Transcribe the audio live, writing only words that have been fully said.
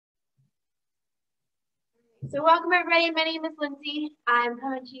So welcome everybody. My name is Lindsay. I'm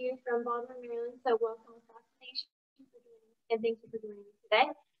coming to you from Baltimore, Maryland. So welcome across the nation and thank you for joining me today.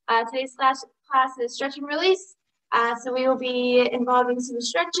 Today's class is stretch and release. So we will be involving some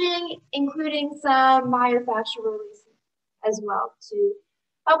stretching, including some myofascial release as well to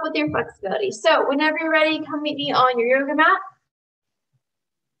help with your flexibility. So whenever you're ready, come meet me on your yoga mat.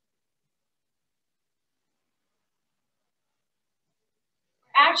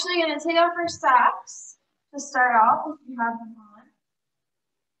 We're actually going to take off our socks to start off if you have them on.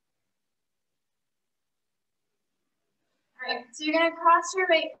 All right, so you're going to cross your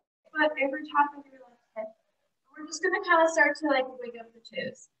right foot over top of your left hip. We're just going to kind of start to like wig up the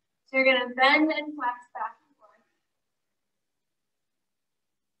toes. So you're going to bend and flex back and forth.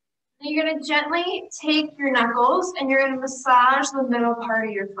 Then you're going to gently take your knuckles and you're going to massage the middle part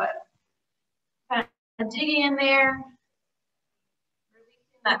of your foot. Kind of digging in there,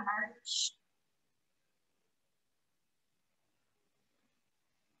 releasing that arch.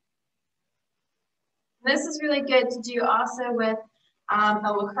 This is really good to do also with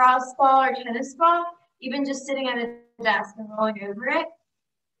a lacrosse ball or tennis ball, even just sitting at a desk and rolling over it.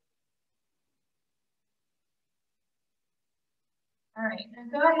 All right,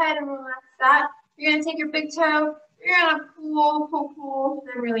 now go ahead and relax that. You're gonna take your big toe, you're gonna pull,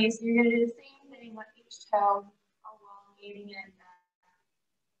 then release. You're gonna do the same thing with each toe, elongating it back.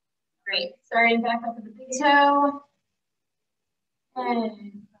 Great, starting back up with the big toe,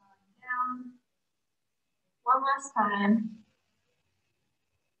 and down. One last time.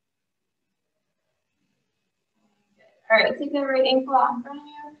 All right, take the right ankle out in front of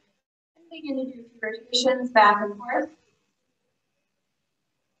you, and begin to do a few rotations back and forth.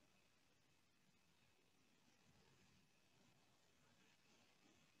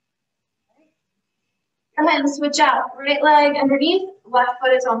 Go ahead and switch out. Right leg underneath, left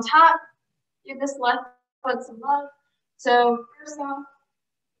foot is on top. Give this left foot some love. So first off,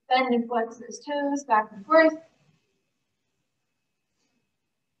 bend and flex those toes back and forth.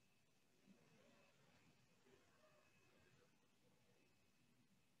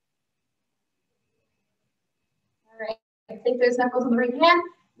 All right, take those knuckles in the right hand.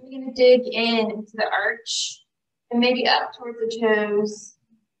 We're going to dig in into the arch and maybe up towards the toes.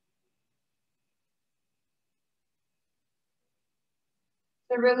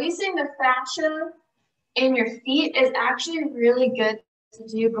 So releasing the fascia in your feet is actually really good to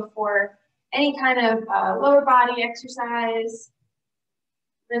do before any kind of lower body exercise,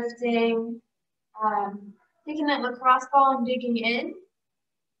 lifting, taking that lacrosse ball and digging in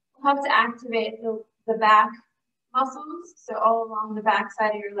will help to activate the back muscles, so all along the back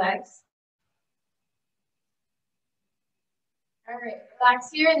side of your legs. All right, relax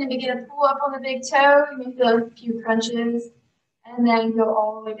here and then begin to pull up on the big toe. You may feel a few crunches and then go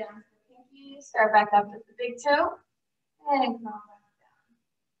all the way down to the pinky. Start back up with the big toe and come on back down.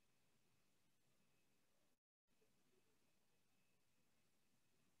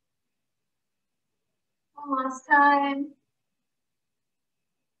 One last time.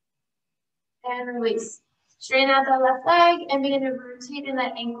 And release. Straighten out that left leg and begin to rotate in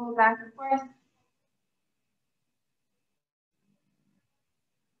that ankle back and forth.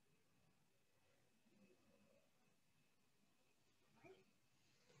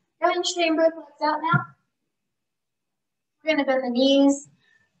 Go ahead and straighten both legs out now. We're going to bend the knees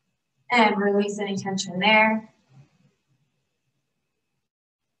and release any tension there.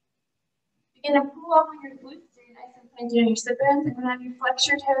 Begin to pull up on your glutes so you're nice and pointed on your sit-bones, and then you flex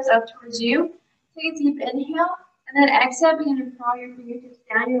your toes up towards you. Take a deep inhale, and then exhale, begin to crawl your fingertips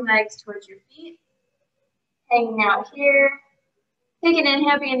down your legs towards your feet. Hanging out here. Take an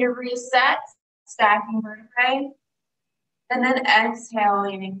inhale, begin to reset, stacking vertebrae. And then exhale,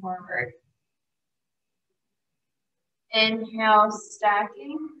 leaning forward. Inhale,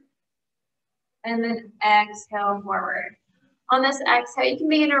 stacking. And then exhale, forward. On this exhale, you can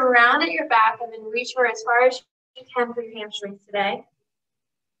begin to round at your back and then reach for as far as you can for your hamstrings today.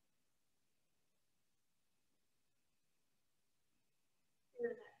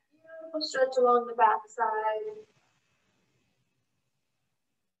 Beautiful stretch along the back side.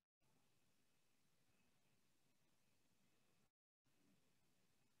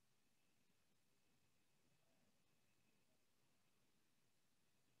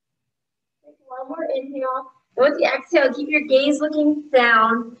 Take one more inhale. With the exhale, keep your gaze looking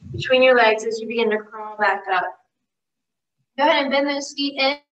down between your legs as you begin to crawl back up. Go ahead and bend those feet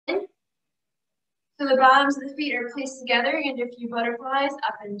in. So the bottoms of the feet are placed together. You're going to do a few butterflies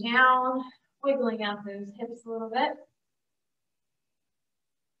up and down, wiggling out those hips a little bit.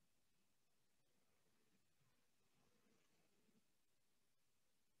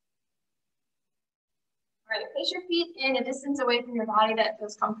 All right, place your feet in a distance away from your body that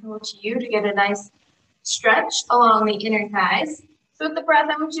feels comfortable to you to get a nice stretch along the inner thighs. So with the breath,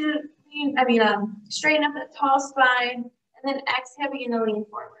 I want you to straighten up that tall spine, and then exhale, begin to lean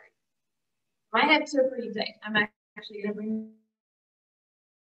forward. My hips are pretty tight. I'm actually going to bring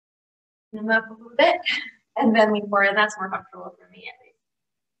them up a little bit, and then lean forward. That's more comfortable for me, at least.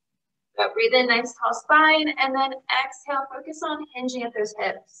 So breathe in, nice tall spine, and then exhale, focus on hinging at those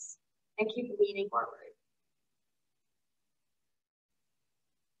hips, and keep leaning forward.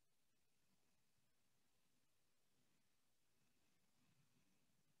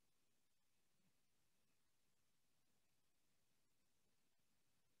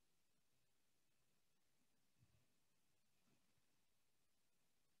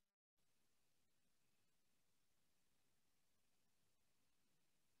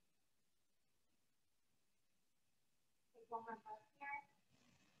 One more breath here.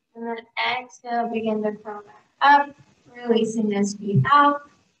 And then exhale, begin to curl back up, releasing those feet out.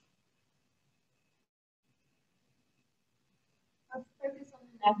 Let's focus on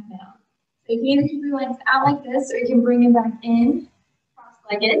the neck now. So you can either keep your legs out like this, or you can bring them back in,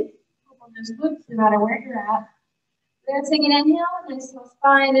 cross-legged. Hold on those glutes, no matter where you're at. We're going to take an inhale, nice little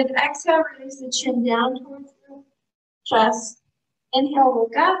spine, and exhale, release the chin down towards the chest. Inhale,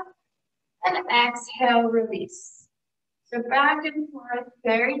 look up, and exhale, release. So back and forth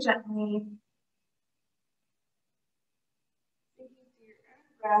very gently. Taking through your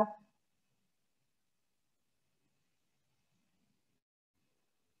own breath.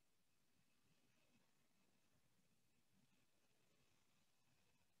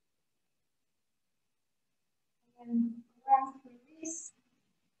 And last release.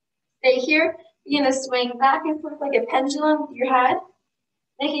 Stay here. Begin to swing back and forth like a pendulum with your head.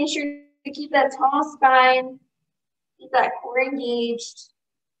 Making sure to keep that tall spine. Keep that core engaged.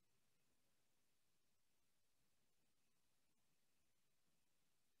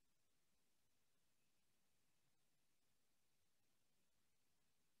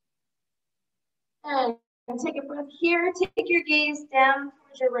 And take a breath here. Take your gaze down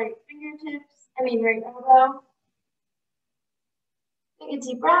towards your right right elbow. Take a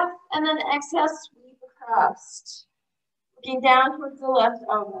deep breath, and then exhale, sweep across. Looking down towards the left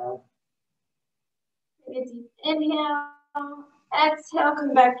elbow. Take a deep inhale. Exhale,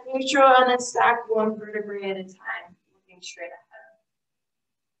 come back neutral, and then stack one vertebrae at a time, looking straight ahead.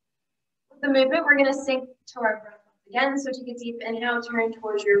 With the movement, we're going to sink to our breath again. So take a deep inhale, turn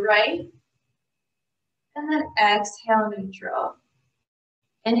towards your right. And then exhale, neutral.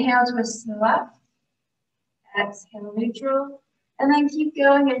 Inhale, twist to the left. Exhale, neutral. And then keep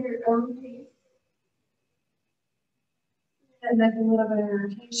going at your own pace. And then a little bit of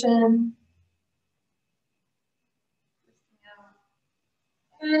rotation.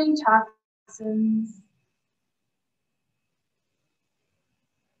 Any toxins.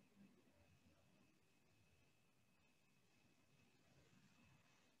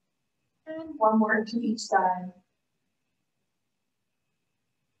 And one more to each side.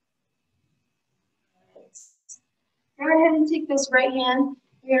 Go ahead and take this right hand.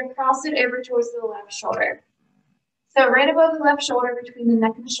 You're going to cross it over towards the left shoulder. So right above the left shoulder, between the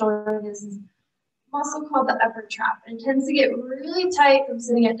neck and the shoulder, is this muscle called the upper trap. And it tends to get really tight from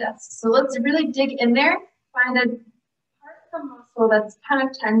sitting at desk. So let's really dig in there. Find a part of the muscle that's kind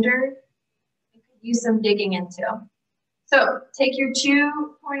of tender. You could use some digging into. So take your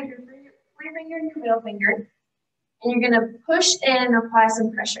pointer finger and your middle finger, and you're going to push in and apply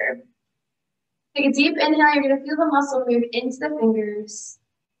some pressure. Take a deep inhale. You're going to feel the muscle move into the fingers.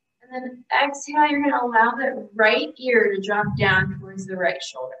 And then exhale, you're going to allow that right ear to drop down towards the right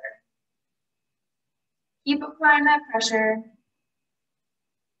shoulder. Keep applying that pressure.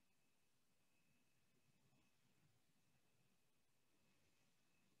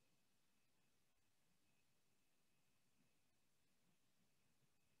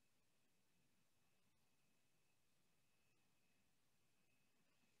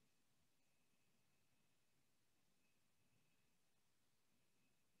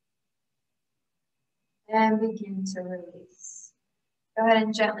 And begin to release. Go ahead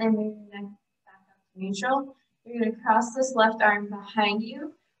and gently move your neck back up to neutral. You're going to cross this left arm behind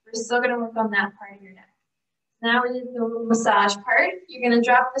you. We're still going to work on that part of your neck. Now we did the little massage part. You're going to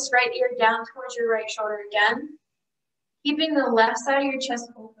drop this right ear down towards your right shoulder again. Keeping the left side of your chest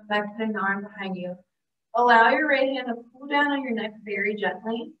open by putting the arm behind you. Allow your right hand to pull down on your neck very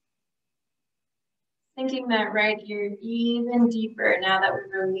gently. Sinking that right ear even deeper now that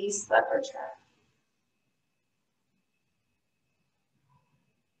we've released the upper trap.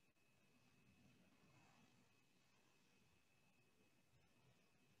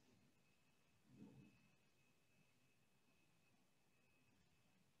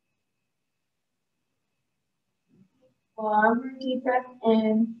 One more deep breath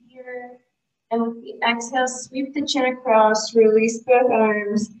in here. And with the exhale, sweep the chin across, release both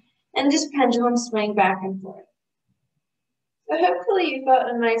arms, and just pendulum swing back and forth. So hopefully you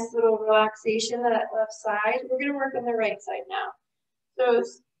felt a nice little relaxation to that left side. We're going to work on the right side now. So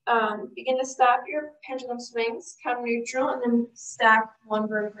begin to stop your pendulum swings, come neutral, and then stack one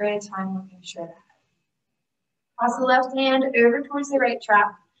vertebrae at a time, looking straight ahead. Cross the left hand over towards the right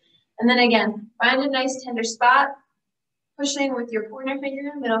trap. And then again, find a nice tender spot, pushing with your pointer finger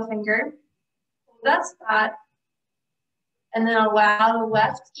and middle finger. Hold that spot, and then allow the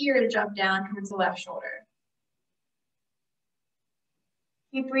left ear to jump down towards the left shoulder.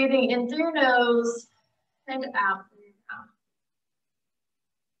 Keep breathing in through your nose and out through your mouth.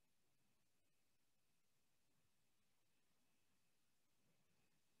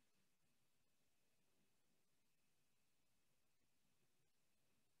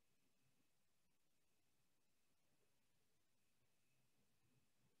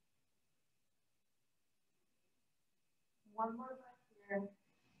 One more breath here.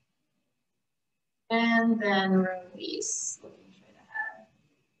 And then release, looking straight ahead.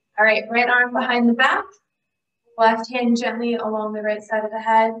 All right, right arm behind the back. Left hand gently along the right side of the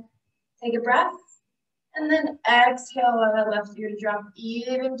head. Take a breath. And then exhale, allow that left ear to drop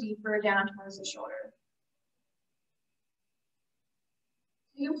even deeper down towards the shoulder.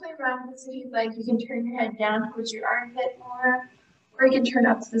 You can play around with this if you'd like. You can turn your head down towards your armpit more, or you can turn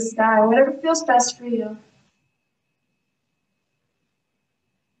up to the sky, whatever feels best for you.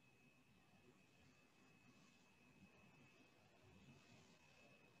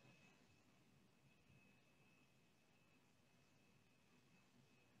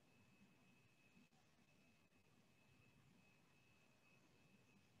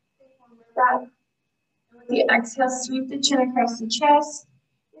 Breath. And with the exhale, sweep the chin across the chest.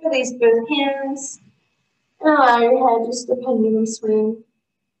 Release both hands. And allow your head just to pendulum swing.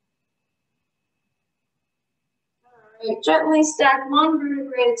 All right, gently stack one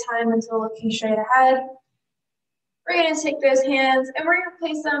vertebrae at a time until looking straight ahead. We're going to take those hands and we're going to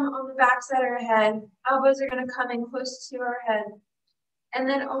place them on the back side of our head. Elbows are going to come in close to our head. And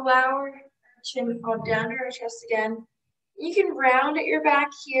then allow our chin to fall down to our chest again. You can round at your back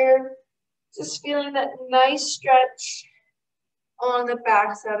here, just feeling that nice stretch on the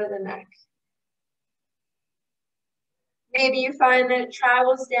back side of the neck. Maybe you find that it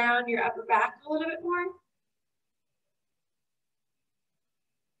travels down your upper back a little bit more.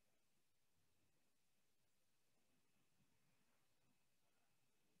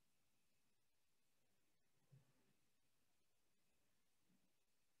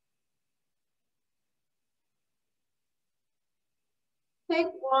 Take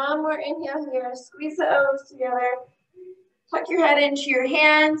one more inhale here, squeeze the elbows together, tuck your head into your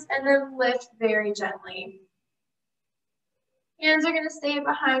hands, and then lift very gently. Hands are going to stay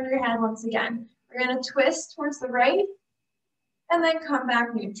behind your head once again. We're going to twist towards the right, and then come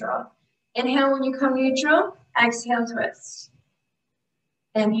back neutral. Inhale when you come neutral, exhale, twist.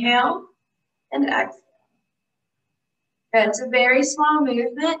 Inhale, and exhale. Good, it's a very small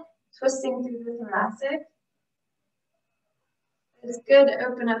movement, twisting through the thoracic. It's good to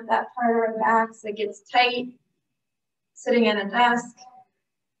open up that part of our backs that gets tight, sitting at a desk,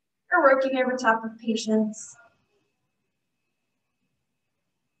 or working over top of patients.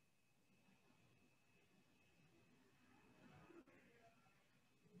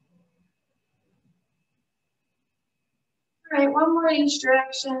 All right, one more in each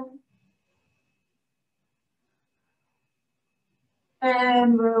direction.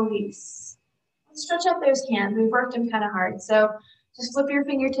 And release. Let's stretch out those hands. We've worked them kind of hard. So just flip your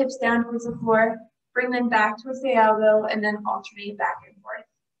fingertips down towards the floor, bring them back towards the elbow, and then alternate back and forth.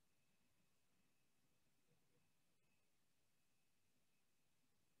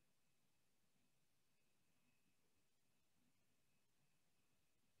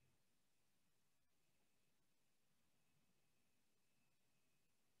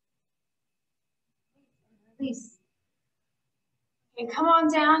 Release. Okay, come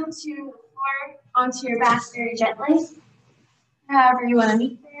on down to the floor, onto your back very gently. However you want to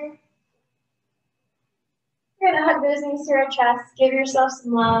meet there. You're going to hug those knees to our chest, give yourself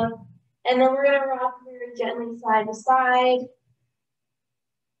some love, and then we're going to rock very gently side to side.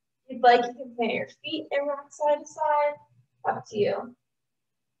 If you'd like, you can plant your feet and rock side to side. Up to you.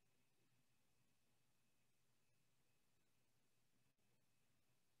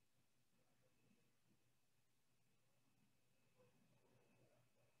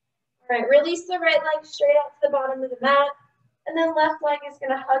 All right, release the right leg straight out to the bottom of the mat. And then left leg is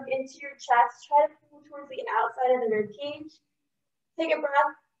going to hug into your chest. Try to pull towards the outside of the rib cage. Take a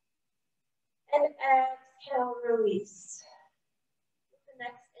breath. And exhale. exhale, release. The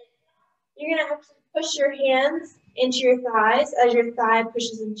next inhale, you're going to actually push your hands into your thighs as your thigh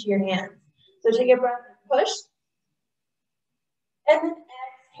pushes into your hands. So take a breath and push. And then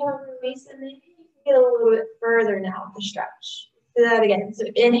exhale, release, and then you can get a little bit further now with the stretch. Do that again. So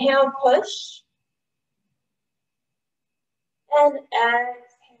inhale, push. And exhale,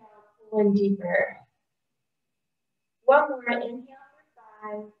 pull in deeper. One more. Inhale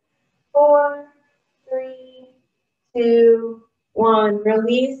for 5, 4, 3, 2, 1.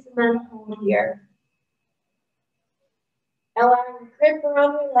 Release and then hold here. Allowing your grip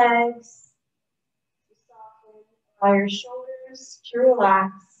around your legs to soften. Allow your shoulders to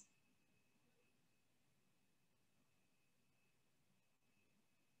relax.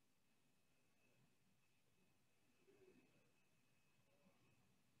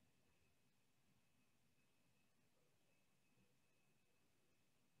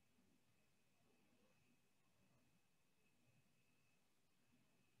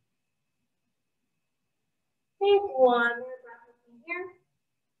 Take one more breath with me here.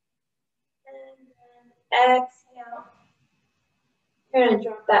 And then exhale. You're going to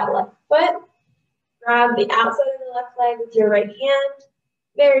drop that left foot. Grab the outside of the left leg with your right hand.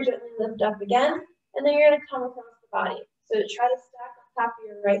 Very gently lift up again. And then you're going to come across the body. So try to stack on top of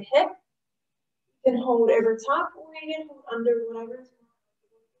your right hip. You can hold over top or you can hold under, whatever is more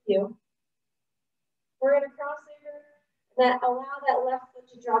comfortable for you. We're going to cross over and then allow that left foot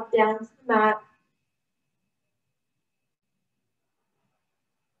to drop down to the mat.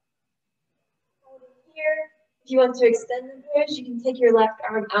 Hold it here. If you want to extend the bridge, you can take your left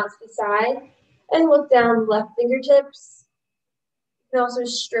arm out to the side and look down the left fingertips. You can also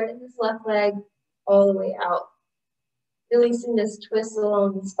straighten this left leg all the way out, releasing this twist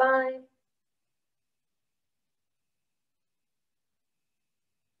along the spine.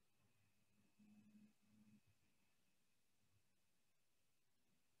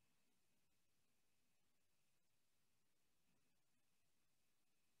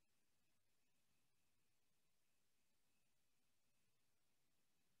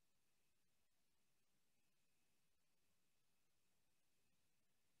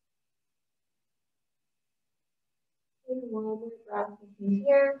 One more breath with me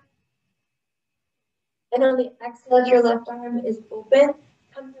here. And on the exhale, your left arm is open.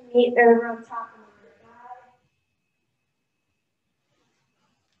 Come to meet over on top of your thigh.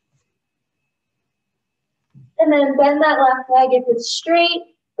 And then bend that left leg if it's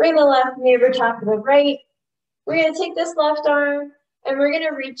straight. Bring the left knee over top of the right. We're going to take this left arm and we're going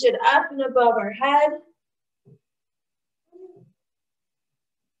to reach it up and above our head.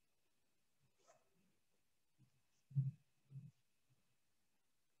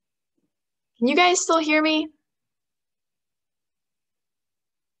 Can you guys still hear me?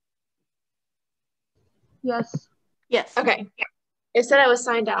 Yes. Yes. Okay. It said I was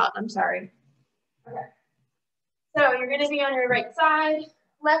signed out. I'm sorry. Okay. So you're going to be on your right side.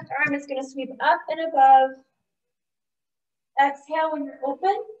 Left arm is going to sweep up and above. Exhale when you're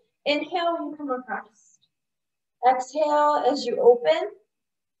open. Inhale when you come across. Exhale as you open.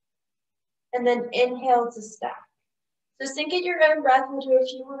 And then inhale to stack. So sink at your own breath. We'll do a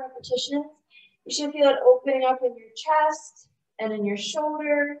few more repetitions. You should feel it opening up in your chest and in your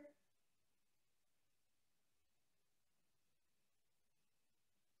shoulder.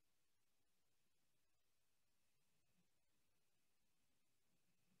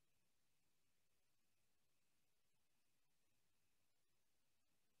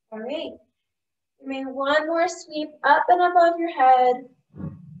 All right. Give me one more sweep up and above your head.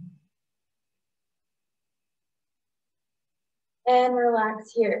 And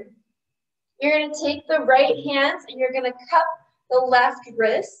relax here. You're going to take the right hand and you're going to cup the left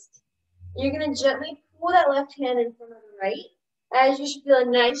wrist. You're going to gently pull that left hand in front of the right, as you should feel a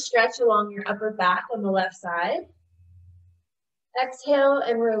nice stretch along your upper back on the left side. Exhale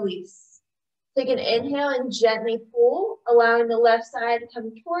and release. Take an inhale and gently pull, allowing the left side to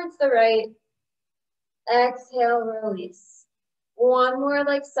come towards the right. Exhale, release. One more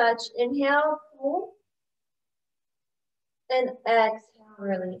like such. Inhale, pull. And exhale,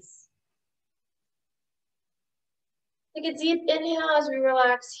 release. Take a deep inhale as we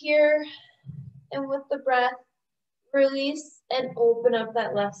relax here. And with the breath, release and open up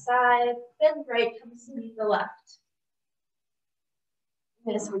that left side. Then right comes to meet the left.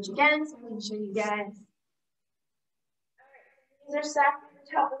 I'm going to switch again so I can show you guys. All right, knees are stacked at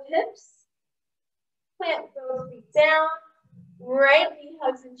the top of hips. Plant both feet down. Right knee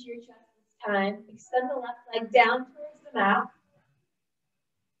hugs into your chest this time. Extend the left leg down towards the mat.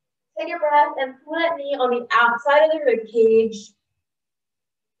 Take a breath and pull that knee on the outside of the rib cage.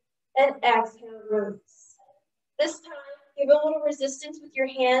 And exhale, release. This time, give a little resistance with your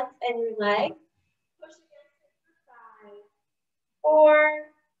hands and your leg. Push against it for 5, 4,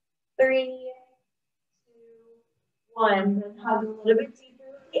 3, 2, 1. Then hug a little bit deeper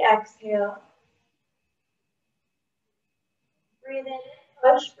with the exhale. Breathe in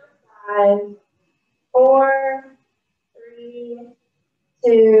and push for 5, 4, 3,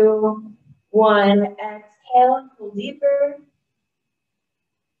 2, 1. Exhale and pull deeper.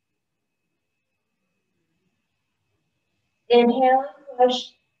 Inhale and push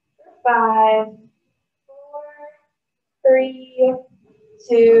for 5, 4, 3,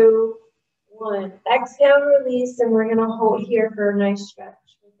 2, 1. Exhale, release, and we're going to hold here for a nice stretch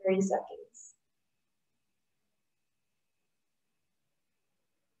for 30 seconds.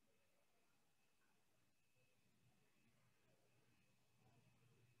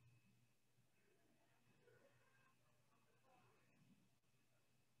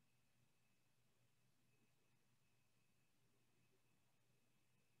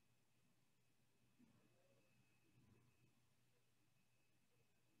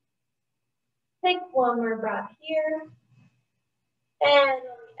 Take one more breath here. And on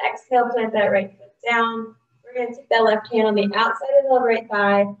the exhale, plant that right foot down. We're going to take that left hand on the outside of the right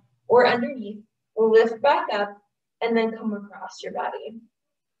thigh or underneath. We'll lift back up and then come across your body.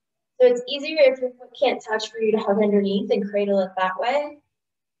 So it's easier if your foot can't touch for you to hug underneath and cradle it that way.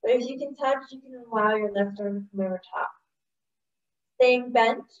 But if you can touch, you can allow your left arm to come over top. Staying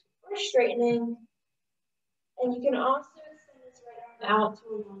bent or straightening. And you can also extend this right arm out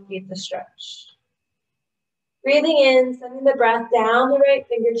to elongate the stretch. Breathing in, sending the breath down the right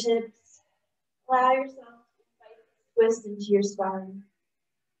fingertips. Allow yourself to twist into your spine.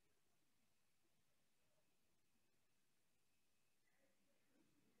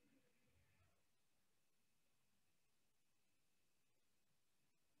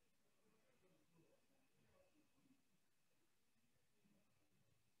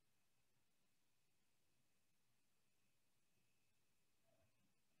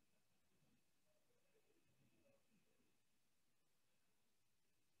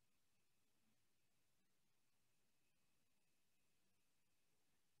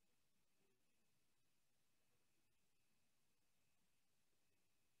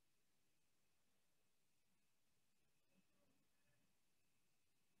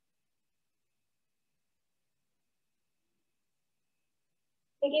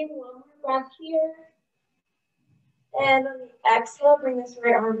 Taking one more breath here. And on the exhale, bring this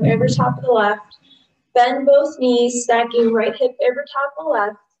right arm over top of the left. Bend both knees, stacking right hip over top of the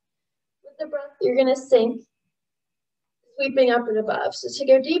left. With the breath, you're going to sink, sweeping up and above. So take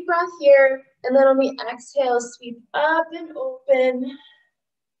a deep breath here, and then on the exhale, sweep up and open.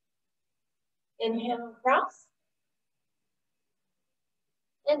 Inhale across.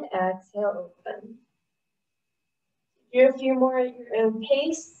 And exhale, open. Do a few more at your own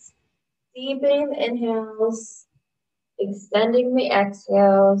pace. Deepening the inhales, extending the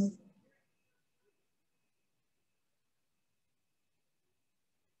exhales.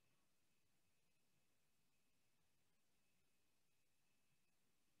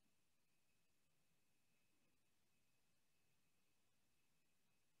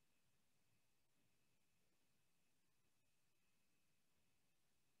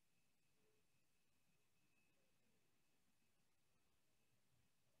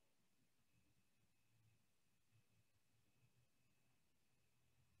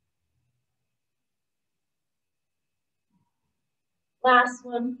 Last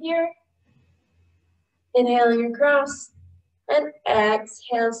one here. Inhaling across and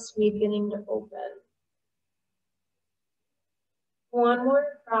exhale, sweeping to open. One more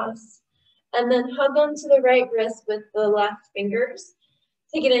across. And then hug onto the right wrist with the left fingers.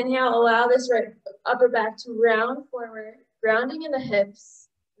 Take an inhale, allow this right upper back to round forward, grounding in the hips,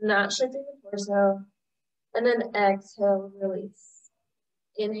 not shifting the torso. And then exhale, release.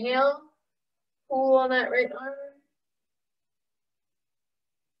 Inhale, pull on that right arm.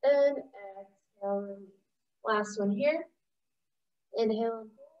 And exhale, release. Last one here. Inhale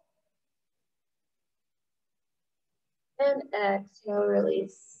and exhale,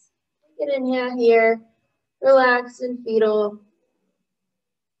 release. Take an inhale here. Relax and fetal.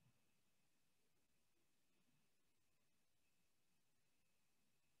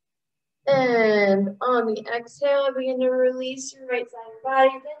 And on the exhale, begin to release your right side of your body,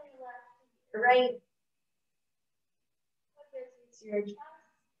 then your left, your right. Your chest.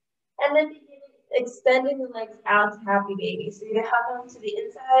 And then begin extending the legs out to happy baby. So you're going to hug onto the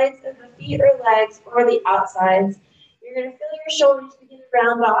insides of the feet or legs or the outsides. You're going to feel your shoulders begin to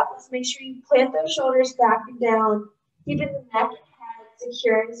round off. Let's make sure you plant those shoulders back and down, keeping the neck and head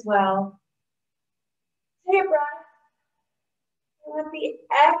secured as well. Take a breath. And with the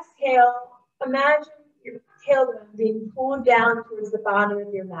exhale, imagine your tailbone being pulled down towards the bottom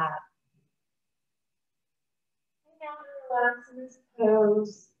of your mat. And now relax in this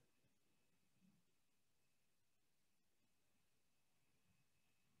pose.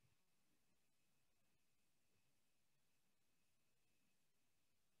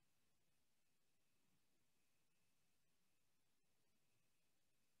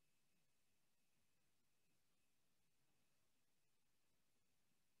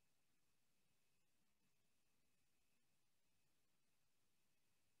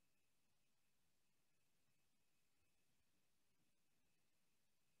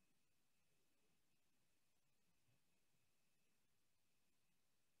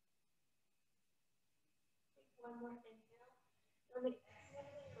 One more inhale.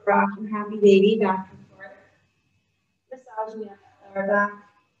 Rock your happy baby back and forth. Massaging up that lower back.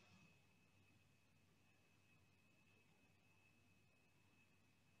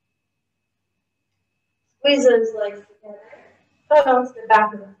 Squeeze those legs together. Put onto the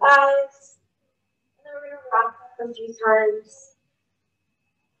back of the thighs. And then we're going to rock up a few times.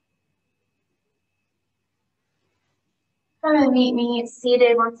 Come and meet me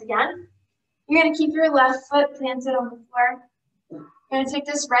seated once again. You're going to keep your left foot planted on the floor. You're going to take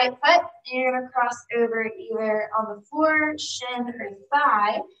this right foot and you're going to cross over either on the floor, shin, or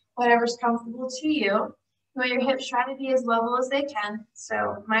thigh, whatever's comfortable to you. You want your hips try to be as level as they can.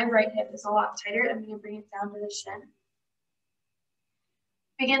 So my right hip is a lot tighter. I'm going to bring it down to the shin.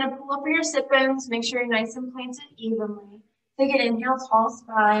 Begin to pull up your sit bones. Make sure you're nice and planted evenly. Take an inhale, tall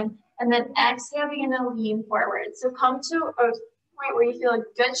spine, and then exhale, begin to lean forward. So come to a point where you feel a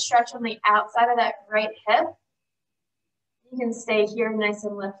good stretch on the outside of that right hip. You can stay here nice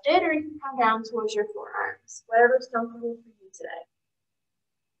and lifted, or you can come down towards your forearms, whatever's comfortable for you today.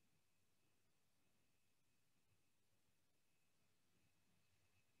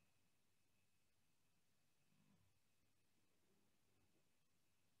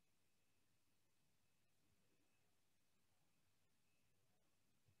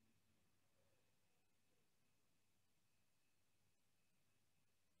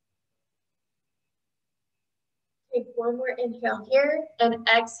 Take one more inhale here, and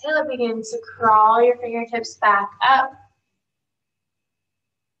exhale, begin to crawl your fingertips back up.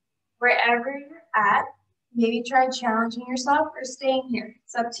 Wherever you're at, maybe try challenging yourself or staying here.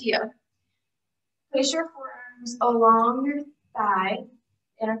 It's up to you. Place your forearms along your thigh,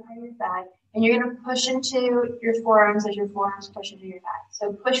 inner part of your thigh, and you're going to push into your forearms as your forearms push into your thigh.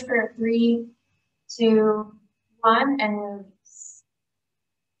 So push for 3, 2, 1, and release.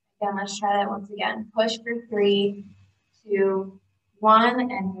 Again, let's try that once again. Push for 3, 2, 1,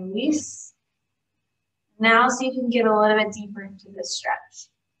 and release. Now see if you can get a little bit deeper into this stretch.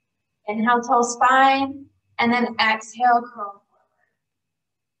 Inhale, tall spine, and then exhale, curl forward.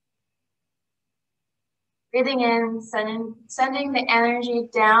 Breathing in, sending the energy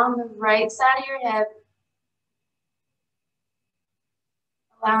down the right side of your hip,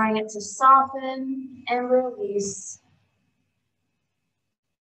 allowing it to soften and release.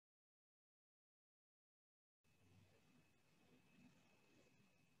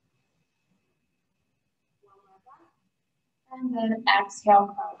 And then exhale,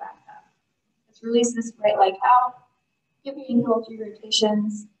 curl back up. Let's release this right leg out. Give your ankle a few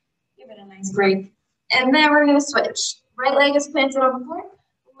rotations. Give it a nice break. And then we're going to switch. Right leg is planted on the floor.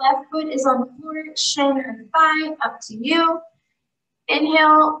 Left foot is on the floor, shin or thigh, up to you.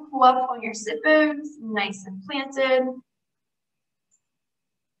 Inhale, pull up on your sit bones, nice and planted. All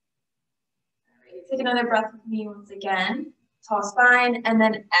right, take another breath with me once again. Tall spine, and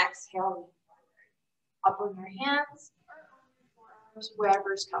then exhale, lean forward. Up on your hands or on your forearms,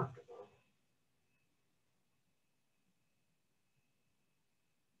 wherever's comfortable.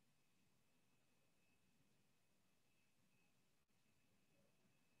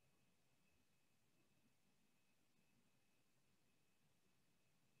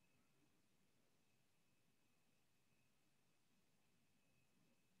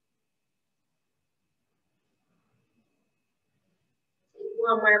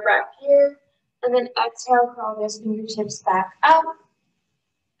 One more breath here, and then exhale, crawl those fingertips back up.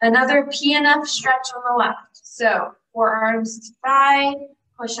 Another PNF stretch on the left. So forearms to thigh,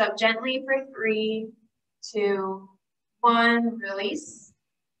 push up gently for 3, 2, 1, release.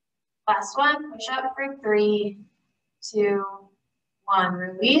 Last one, push up for 3, 2, 1,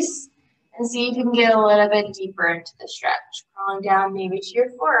 release. And see if you can get a little bit deeper into the stretch. Crawling down maybe to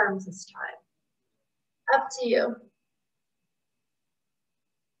your forearms this time. Up to you.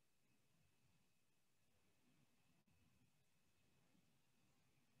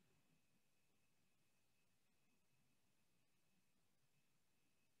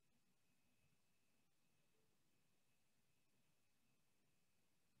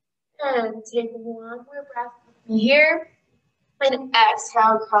 And take one more breath with me here. And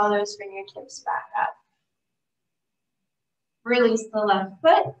exhale, crawl those fingertips back up. Release the left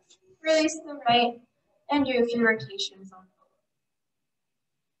foot, release the right, and do a few rotations on both.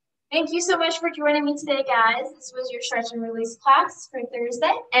 Thank you so much for joining me today, guys. This was your stretch and release class for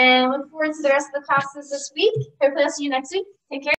Thursday, and look forward to the rest of the classes this week. Hopefully I'll see you next week. Take care.